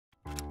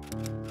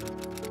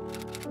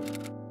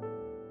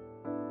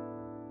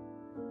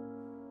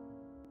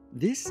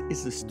This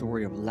is the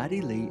story of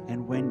Laddi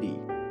and Wendy,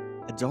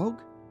 a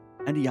dog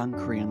and a young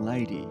Korean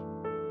lady.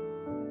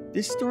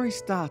 This story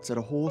starts at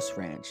a horse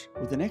ranch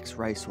with an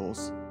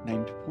ex-racehorse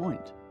named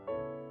Point.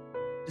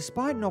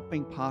 Despite not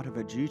being part of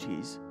her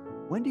duties,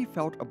 Wendy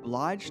felt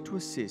obliged to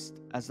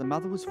assist as the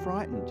mother was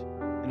frightened,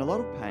 in a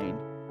lot of pain,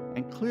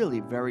 and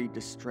clearly very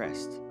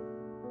distressed.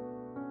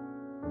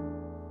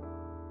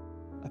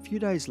 A few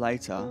days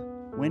later,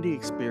 Wendy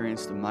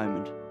experienced a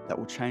moment that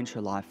will change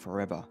her life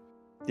forever.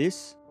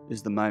 This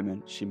is the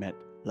moment she met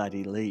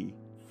Laddi.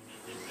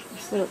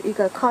 So you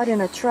got caught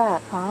in a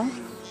trap, huh?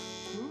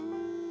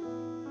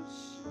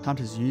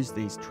 Hunters use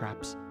these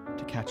traps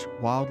to catch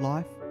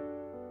wildlife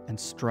and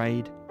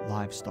strayed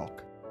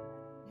livestock.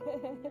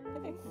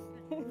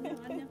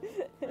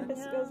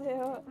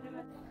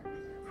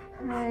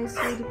 Hi,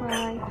 sweetie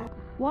pie.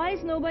 Why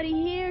is nobody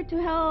here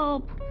to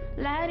help?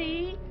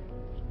 Laddi?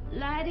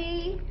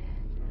 Laddi?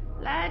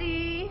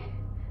 Laddi?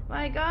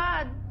 My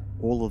God!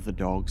 All of the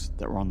dogs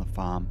that were on the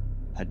farm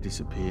had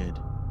disappeared,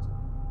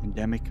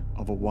 endemic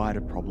of a wider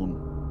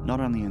problem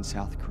not only in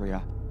South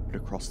Korea but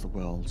across the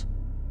world.